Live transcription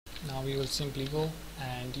Now we will simply go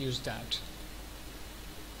and use that.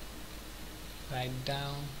 Write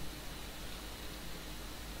down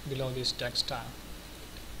below this text style.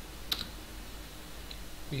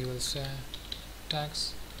 We will say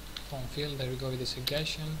text form field. There we go with the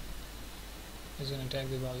suggestion. It's going to take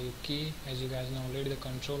the value key. As you guys know already, the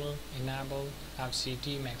controller enable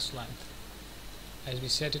fct max length, as we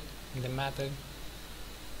set it in the method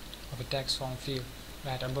of a text form field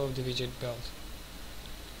right above the widget build.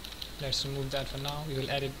 Let's remove that for now. We will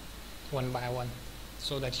add it one by one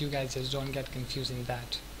so that you guys just don't get confused in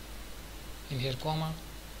that. In here comma,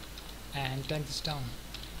 and take this down.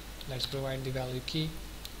 Let's provide the value key.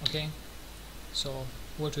 Okay, so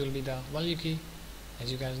what will be the value key?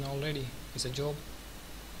 As you guys know already, it's a job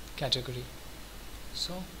category.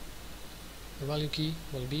 So the value key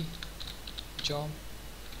will be job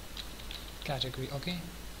category. Okay,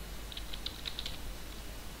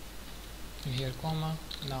 in here comma.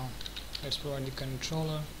 Now let's provide the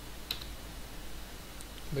controller,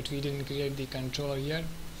 but we didn't create the controller yet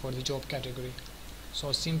for the job category,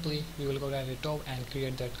 so simply we will go right at the top and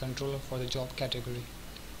create that controller for the job category.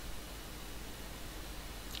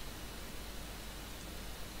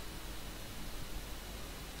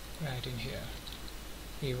 Right in here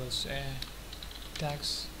we will say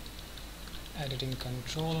text editing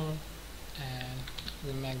controller, and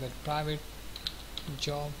we'll make that private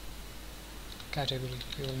job category.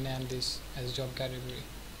 We will name this as job category.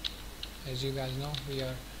 As you guys know, we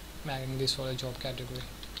are making this for a job category.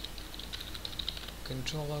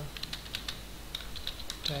 Controller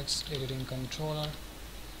text editing controller.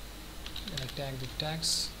 Gonna tag the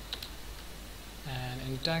text, and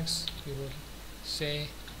in text we will say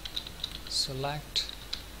select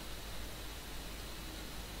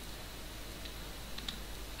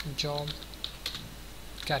job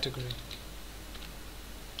category.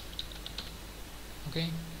 Okay,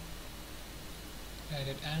 write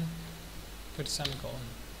it and put semicolon.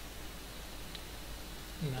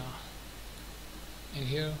 Now in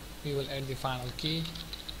here we will add the final key,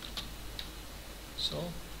 so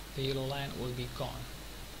the yellow line will be gone.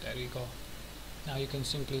 There we go. Now you can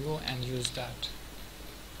simply go and use that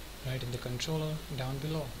right in the controller down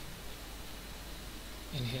below.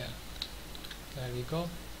 In here, there we go.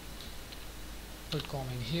 Put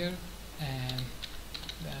comma in here, and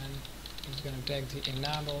then it's going to take the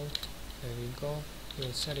enable. There we go. We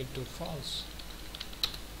will set it to false,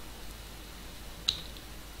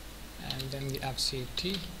 and then the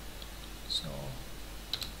fct. So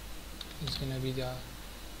it's going to be the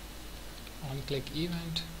on click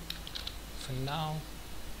event. For now,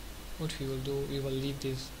 what we will do, we will leave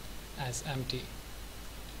this as empty,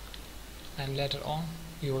 and later on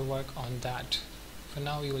we will work on that. For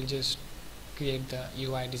now we will just create the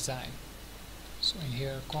UI design. So in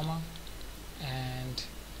here comma, and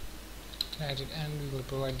at the end we will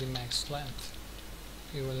provide the max length.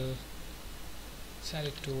 We will set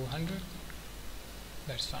it to 100.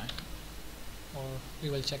 That's fine, or we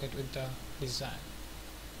will check it with the design.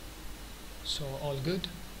 So all good.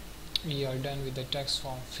 We are done with the text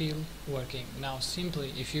form field working. Now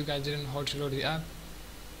simply, if you guys didn't hot reload the app,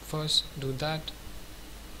 first do that.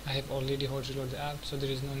 I have already hot reload the app, so there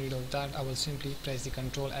is no need of that. I will simply press the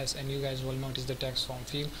Control S, and you guys will notice the text form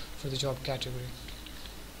field for the job category.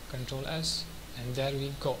 Control S, and there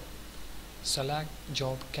we go. Select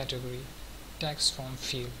job category, text form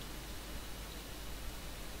field.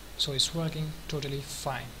 So it's working totally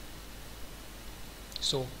fine.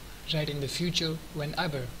 So right in the future,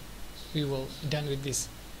 whenever we will done with this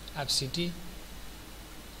fct,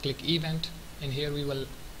 click event. In here we will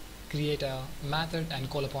create a method and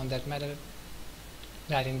call upon that method,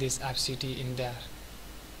 writing this fct in there,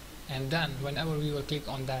 and then whenever we will click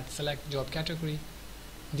on that select job category,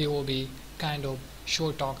 there will be kind of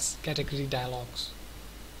show talks category dialogues.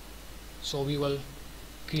 So we will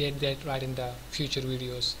create that right in the future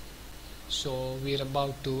videos. So we're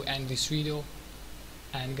about to end this video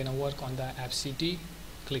and gonna work on the fct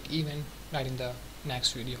click event right in the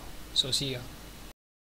next video. So see ya.